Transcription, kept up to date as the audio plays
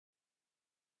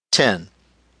10.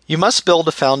 You must build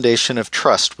a foundation of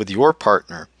trust with your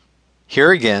partner.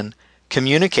 Here again,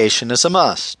 communication is a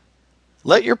must.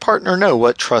 Let your partner know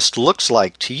what trust looks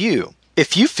like to you.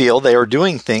 If you feel they are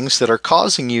doing things that are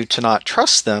causing you to not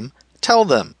trust them, tell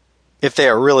them. If they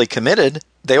are really committed,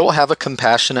 they will have a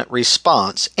compassionate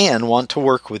response and want to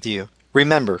work with you.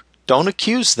 Remember, don't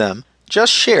accuse them,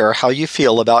 just share how you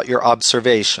feel about your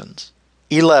observations.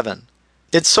 11.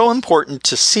 It's so important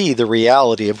to see the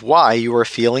reality of why you are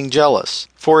feeling jealous.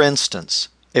 For instance,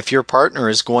 if your partner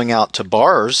is going out to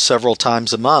bars several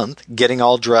times a month, getting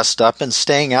all dressed up and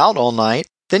staying out all night,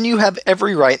 then you have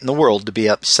every right in the world to be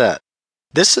upset.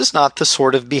 This is not the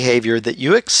sort of behavior that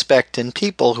you expect in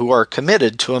people who are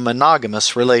committed to a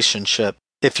monogamous relationship.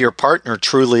 If your partner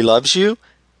truly loves you,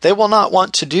 they will not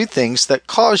want to do things that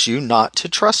cause you not to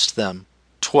trust them.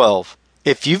 12.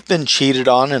 If you've been cheated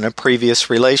on in a previous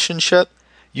relationship,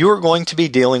 you are going to be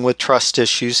dealing with trust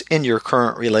issues in your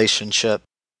current relationship.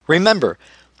 Remember,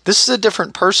 this is a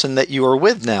different person that you are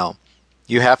with now.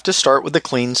 You have to start with a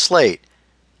clean slate.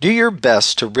 Do your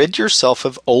best to rid yourself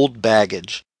of old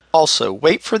baggage. Also,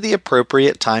 wait for the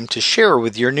appropriate time to share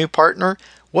with your new partner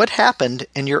what happened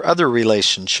in your other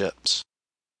relationships.